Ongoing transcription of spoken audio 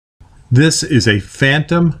This is a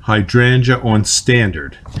Phantom Hydrangea on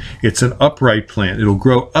standard. It's an upright plant. It'll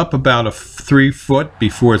grow up about 3 foot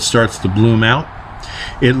before it starts to bloom out.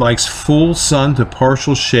 It likes full sun to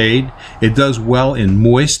partial shade. It does well in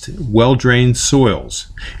moist, well-drained soils.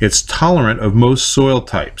 It's tolerant of most soil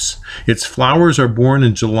types. Its flowers are born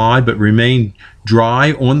in July but remain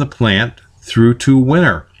dry on the plant through to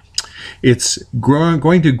winter. It's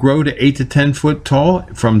going to grow to 8 to 10 foot tall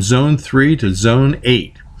from zone 3 to zone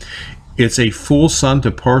 8. It's a full sun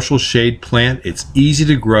to partial shade plant. It's easy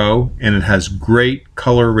to grow and it has great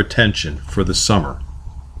color retention for the summer.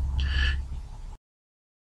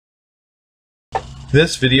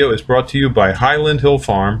 This video is brought to you by Highland Hill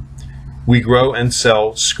Farm. We grow and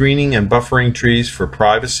sell screening and buffering trees for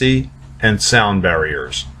privacy and sound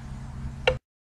barriers.